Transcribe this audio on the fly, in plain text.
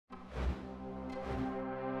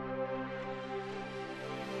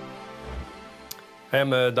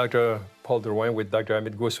I'm Dr. Paul Drouin with Dr.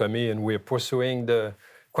 Amit Goswami, and we're pursuing the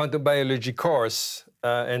quantum biology course.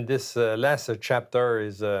 And this last chapter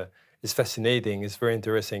is fascinating. It's very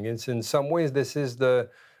interesting. It's in some ways this is the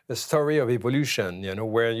story of evolution.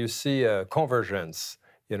 Where you see a convergence.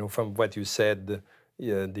 From what you said,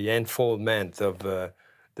 the unfoldment of the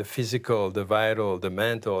physical, the vital, the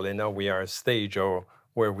mental, and now we are at a stage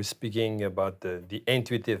where we're speaking about the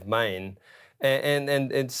intuitive mind. And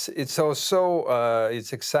it's also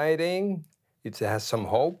it's exciting. It has some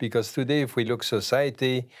hope because today, if we look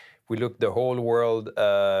society, we look the whole world.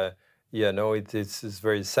 It's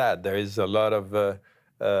very sad. There is a lot of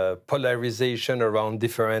polarization around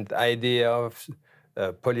different ideas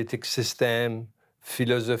of political system,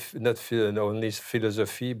 philosophy, not only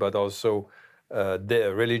philosophy, but also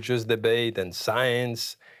the religious debate and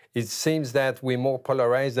science. It seems that we're more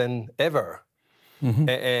polarized than ever. Mm-hmm.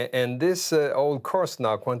 And this whole course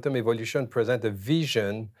now, Quantum Evolution, presents a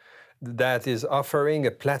vision that is offering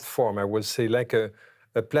a platform, I would say, like a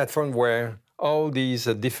platform where all these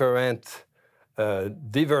different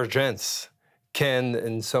divergence can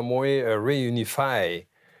in some way reunify.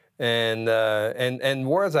 And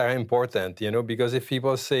words are important, because if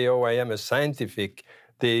people say, oh, I am a scientific,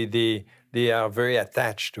 they are very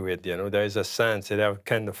attached to it. There is a sense that they are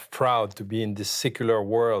kind of proud to be in this secular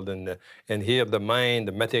world, and here the mind,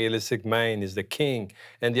 the materialistic mind, is the king,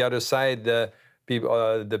 and the other side, the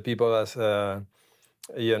people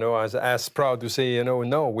as proud to say,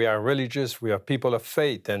 no, we are religious, we are people of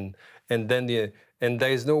faith, and there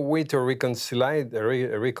is no way to reconcile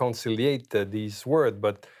these words.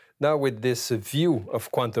 But now with this view of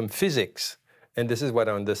quantum physics, and this is what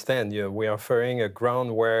I understand, we are offering a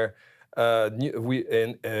ground where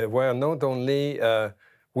where not only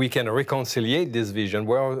we can reconcile this vision,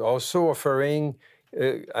 we're also offering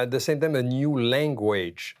at the same time a new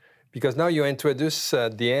language, because now you introduce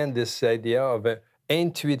at the end this idea of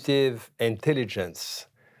intuitive intelligence.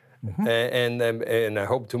 Mm-hmm. And I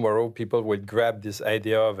hope tomorrow people will grab this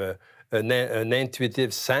idea of an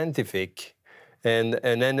intuitive scientific, and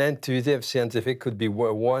an intuitive scientific could be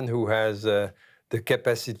one who has the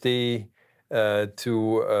capacity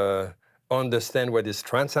to understand what is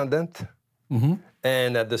transcendent, mm-hmm.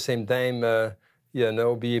 and at the same time,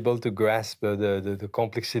 be able to grasp the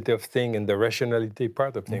complexity of things and the rationality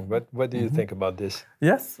part of things. Mm-hmm. What do you mm-hmm. think about this?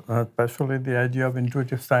 Yes, especially the idea of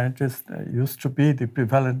intuitive scientists used to be the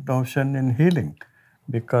prevalent notion in healing,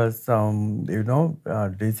 because,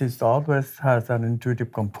 disease always has an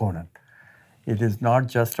intuitive component. It is not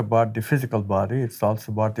just about the physical body, it's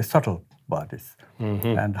also about the subtle bodies.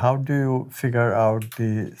 Mm-hmm. And how do you figure out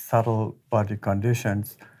the subtle body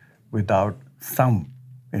conditions without some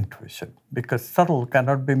intuition? Because subtle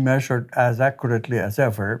cannot be measured as accurately as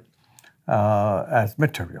ever as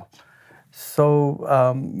material. So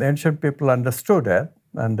ancient people understood it,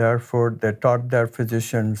 and therefore they taught their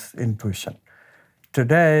physicians intuition.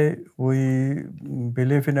 Today, we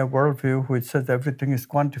believe in a worldview which says everything is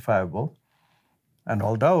quantifiable. And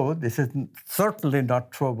although this is certainly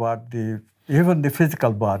not true about even the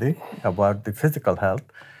physical body, about the physical health,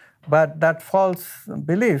 but that false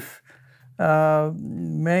belief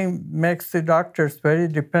makes the doctors very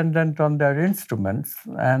dependent on their instruments,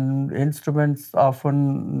 and instruments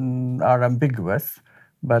often are ambiguous,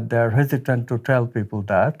 but they're hesitant to tell people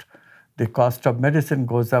that. The cost of medicine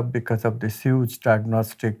goes up because of these huge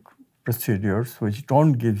diagnostic procedures which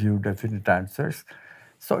don't give you definite answers.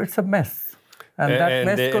 So it's a mess. And that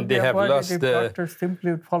mess could be avoided if doctors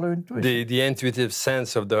simply follow intuition. The intuitive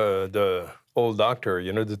sense of the old doctor,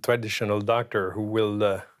 the traditional doctor who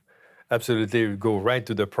will absolutely go right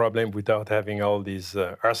to the problem without having all these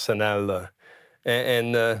arsenal.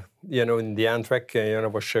 In the Antrac, I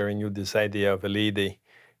was sharing you this idea of a lady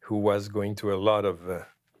who was going through a lot of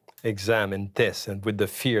exam and tests, and with the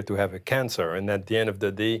fear to have a cancer. And at the end of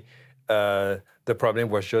the day, the problem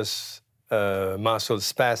was just muscle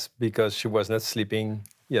spasm because she was not sleeping,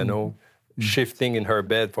 shifting in her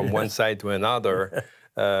bed from one side to another.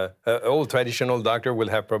 An old traditional doctor will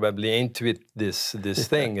have probably intuit this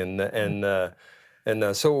thing,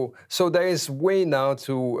 and so there is way now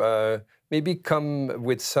to maybe come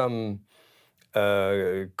with some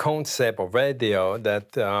concept or idea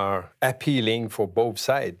that are appealing for both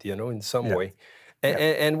sides, in some way.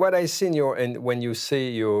 And what I see when you say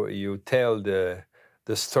you tell the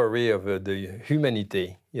story of the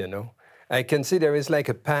humanity, I can see there is like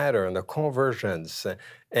a pattern, a convergence,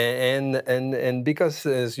 and because,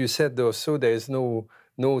 as you said, also there is no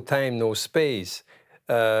time, no space.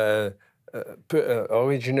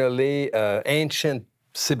 Originally, ancient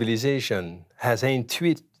civilization has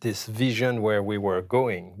intuited this vision where we were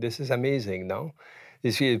going. This is amazing, no?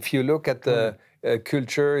 If you look at the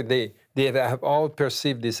culture, they have all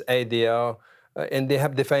perceived this idea, and they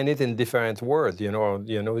have defined it in different words.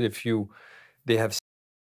 If they have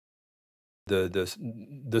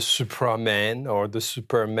the supraman or the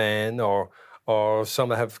superman, or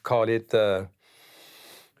some have called it.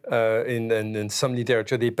 In some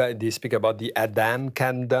literature, they speak about the Adam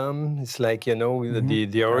kingdom. It's like,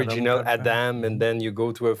 the original Adam, and then you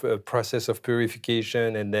go to a process of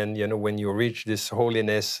purification, and then, when you reach this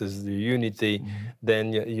holiness, is the unity,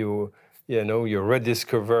 then you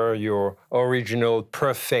rediscover your original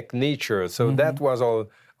perfect nature. So that was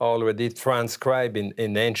already transcribed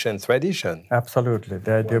in ancient tradition. Absolutely.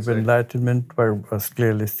 The idea of enlightenment was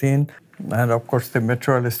clearly seen. And of course, the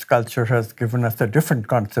materialist culture has given us a different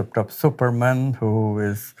concept of Superman, who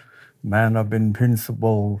is man of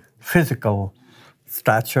invincible physical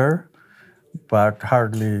stature, but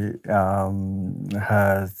hardly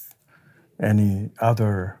has any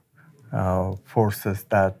other forces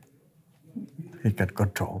that he can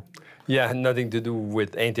control. Yeah, nothing to do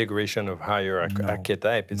with integration of higher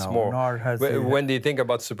archetype. It's more, when they think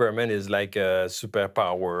about Superman, it's like a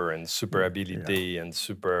superpower and super ability and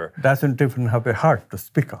super... Doesn't even have a heart to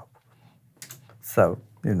speak of. So,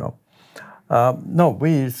 no,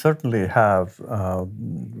 we certainly have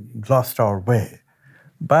lost our way.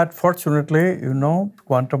 But fortunately,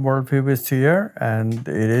 quantum worldview is here, and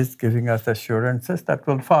it is giving us assurances that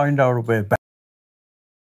we'll find our way back.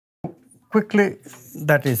 Quickly,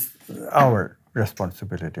 that is our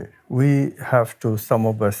responsibility. Some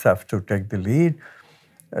of us have to take the lead.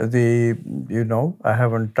 I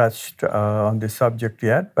haven't touched on the subject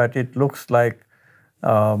yet, but it looks like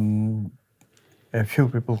a few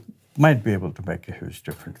people might be able to make a huge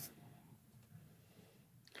difference.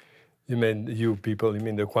 You mean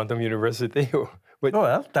the Quantum University?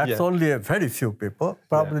 Well, that's only a very few people,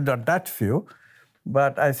 probably not that few.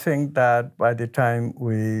 But I think that by the time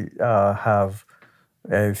we have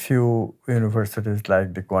a few universities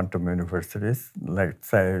like the quantum universities, let's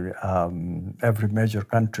say every major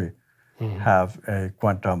country have a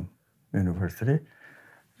quantum university,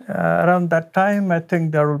 around that time, I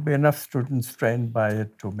think there will be enough students trained by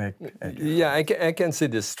it to make a difference. Yeah, I can see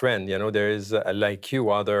this trend. There is, like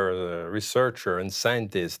you, other researchers and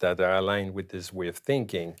scientists that are aligned with this way of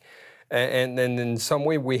thinking. And in some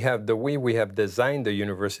way, the way we have designed the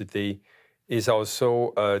university is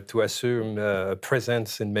also to assume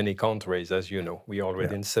presence in many countries, as you know. We're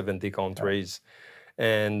already in 70 countries.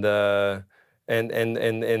 And as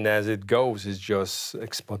it goes, it's just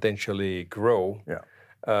exponentially grow.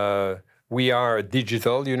 We are a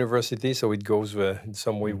digital university, so it goes in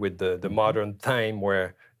some way with the modern time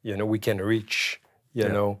where, we can reach,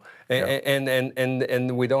 and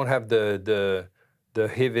we don't have the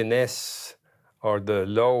heaviness or the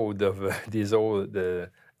load of these old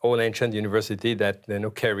ancient university that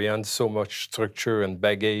carry on so much structure and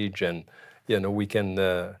baggage, and we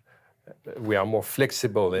are more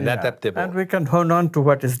flexible and adaptable. And we can hold on to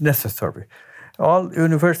what is necessary. All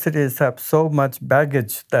universities have so much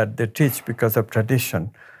baggage that they teach because of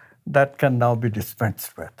tradition that can now be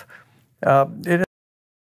dispensed with.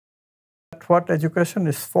 What education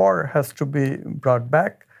is for has to be brought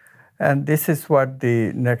back. And this is what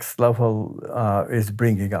the next level is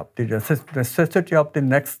bringing up. The necessity of the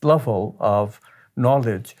next level of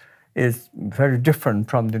knowledge is very different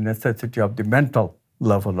from the necessity of the mental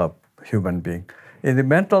level of human being. In the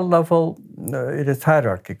mental level, it is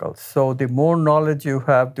hierarchical. So the more knowledge you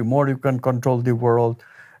have, the more you can control the world.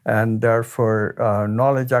 And therefore,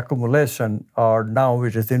 knowledge accumulation, or now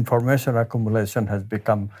it is information accumulation, has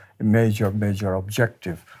become a major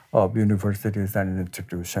objective of universities and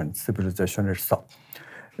institutions, civilization itself.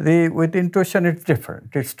 With intuition, it's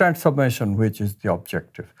different. It's transformation, which is the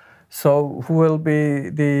objective. So who will be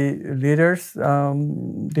the leaders?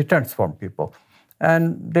 The transform people.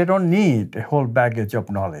 And they don't need a whole baggage of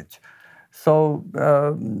knowledge. So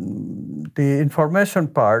the information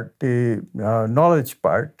part, the knowledge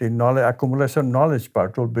part, the accumulation knowledge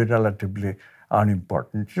part will be relatively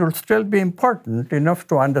unimportant. It will still be important enough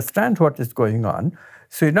to understand what is going on.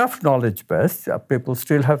 So enough knowledge base, people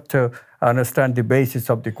still have to understand the basis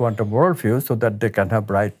of the quantum worldview so that they can have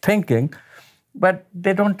right thinking. But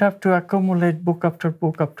they don't have to accumulate book after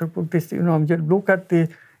book after book. Just look at the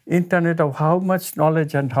internet of how much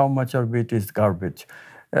knowledge and how much of it is garbage.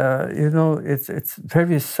 It's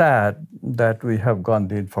very sad that we have gone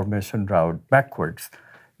the information route backwards.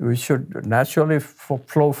 We should naturally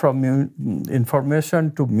flow from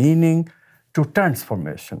information to meaning to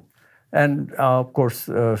transformation. And of course,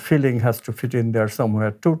 feeling has to fit in there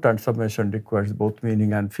somewhere too. Transformation requires both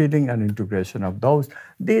meaning and feeling and integration of those.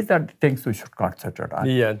 These are the things we should concentrate on.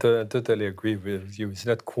 Yeah, totally agree with you. It's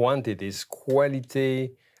not quantity, it's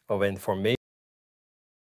quality of information.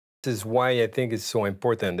 This is why I think it's so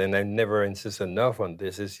important, and I never insist enough on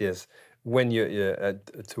this, is yes, when you,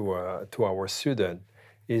 to our student,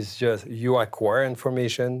 is just you acquire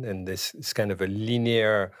information, and this is kind of a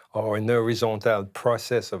linear or an horizontal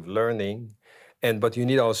process of learning, but you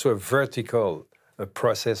need also a vertical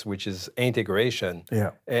process, which is integration.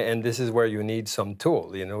 Yeah. And this is where you need some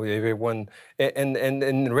tool, everyone, and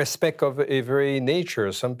in respect of every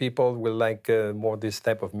nature. Some people will like more this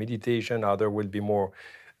type of meditation, other will be more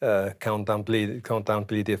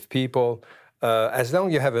contemplative people. As long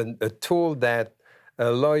as you have a tool that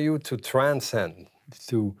allow you to transcend,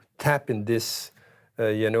 to tap in this,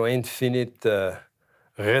 infinite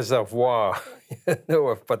reservoir,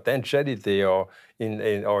 of potentiality, or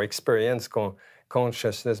in or experience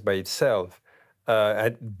consciousness by itself,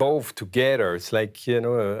 both together. It's like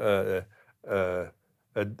a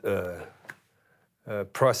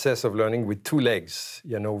process of learning with two legs,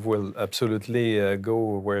 will absolutely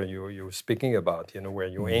go where you're speaking about, where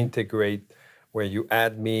you integrate, where you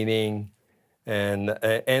add meaning, and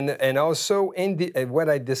also what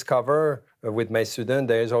I discover with my student,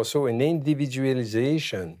 there is also an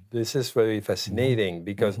individualization. This is very fascinating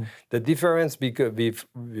because the difference, because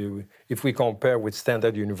if we compare with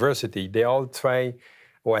standard university, they all try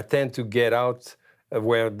or attempt to get out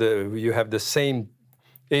where you have the same.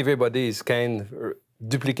 Everybody is kind of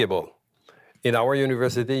duplicable. In our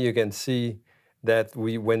university, you can see that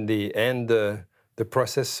when they end the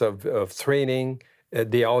process of training,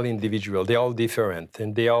 they're all individual, they're all different,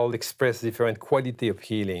 and they all express different quality of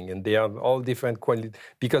healing, and they are all different quality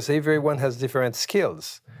because everyone has different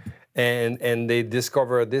skills. And they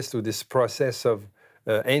discover this through this process of,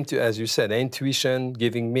 as you said, intuition,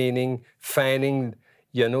 giving meaning, finding,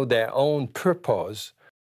 their own purpose.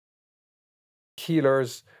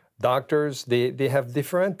 Healers, doctors, they have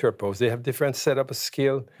different purpose. They have different setup of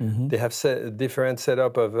skill. They have different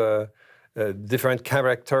setup of different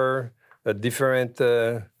character, different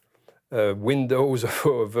windows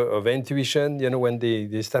of intuition. When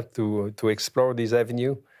they start to explore this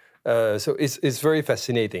avenue. So it's very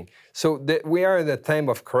fascinating. So we are in a time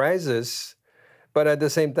of crisis, but at the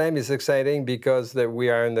same time, it's exciting because we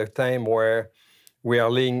are in a time where we are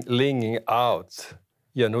laying out,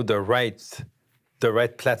 the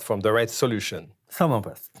right platform, the right solution. Some of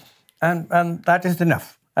us. And that is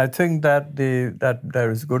enough. I think that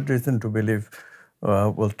there is good reason to believe,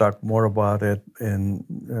 we'll talk more about it in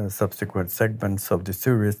subsequent segments of the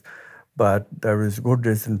series, but there is good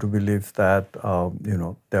reason to believe that,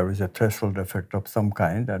 there is a threshold effect of some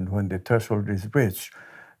kind, and when the threshold is reached,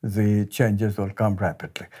 the changes will come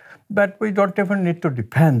rapidly. But we don't even need to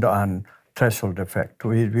depend on threshold effect.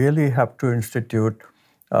 We really have to institute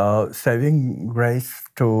saving grace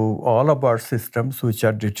to all of our systems which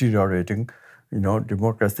are deteriorating.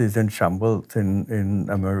 Democracy is in shambles in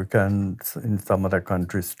America and in some other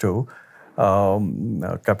countries too.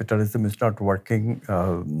 Capitalism is not working.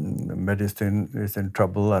 Medicine is in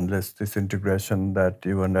trouble unless this integration that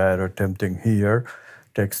you and I are attempting here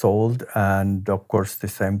takes hold. And of course, the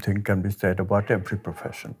same thing can be said about every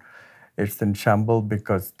profession. It's in shambles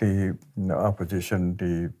because the opposition,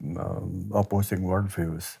 the opposing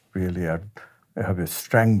worldviews really have a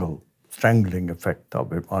strangling effect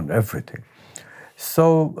on everything.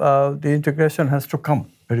 So the integration has to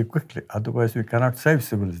come very quickly, otherwise we cannot save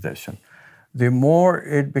civilization. The more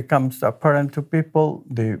it becomes apparent to people,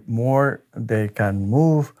 the more they can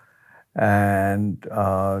move, and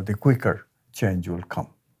the quicker change will come.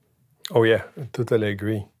 Oh yeah, I totally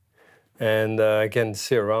agree. And I can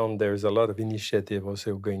see around there's a lot of initiative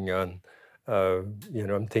also going on.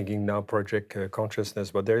 I'm thinking now Project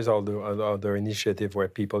Consciousness, but there's all the other initiative where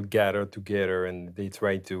people gather together and they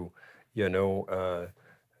try to,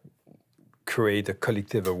 create a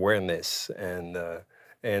collective awareness. And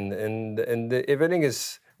everything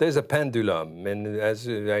is, there's a pendulum. And as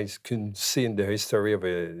I can see in the history of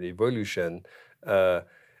evolution,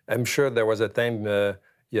 I'm sure there was a time,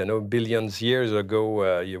 billions years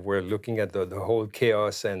ago, you were looking at the whole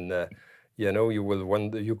chaos, and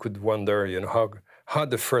you could wonder, how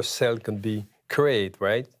the first cell can be created,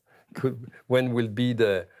 right? When will be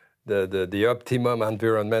the optimum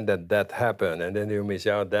environment that happen? And then you may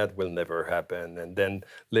say, that will never happen. And then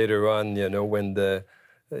later on, when the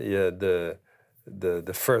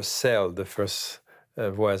first cell, the first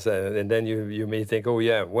was, and then you may think,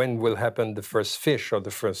 when will happen the first fish or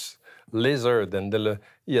the first lizard, and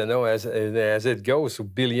as it goes to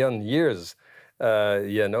billion years,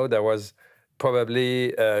 there was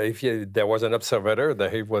probably there was an observer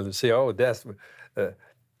that he will say, oh, that's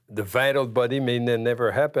the vital body may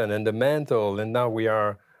never happen, and the mantle, and now we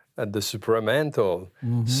are at the supramantle.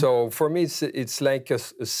 So for me, it's like a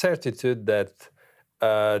certitude that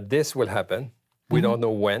this will happen. We don't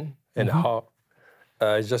know when and how.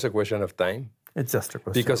 It's just a question of time. It's just a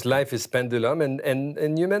question. Because life is pendulum,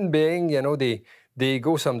 and human beings, they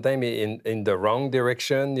go sometime in the wrong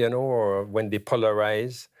direction, or when they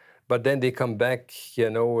polarize, but then they come back,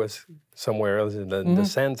 somewhere else in the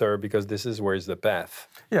center, because this is where is the path.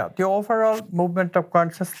 Yeah, the overall movement of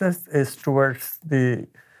consciousness is towards the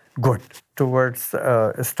good, towards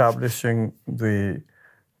establishing the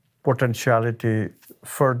potentiality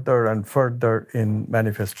further and further in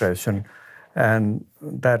manifestation. And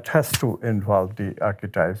that has to involve the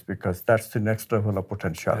archetypes, because that's the next level of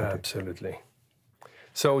potentiality. Absolutely.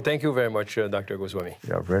 So thank you very much, Dr. Goswami.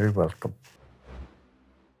 You're very welcome.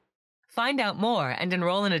 Find out more and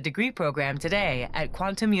enroll in a degree program today at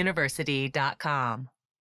quantumuniversity.com.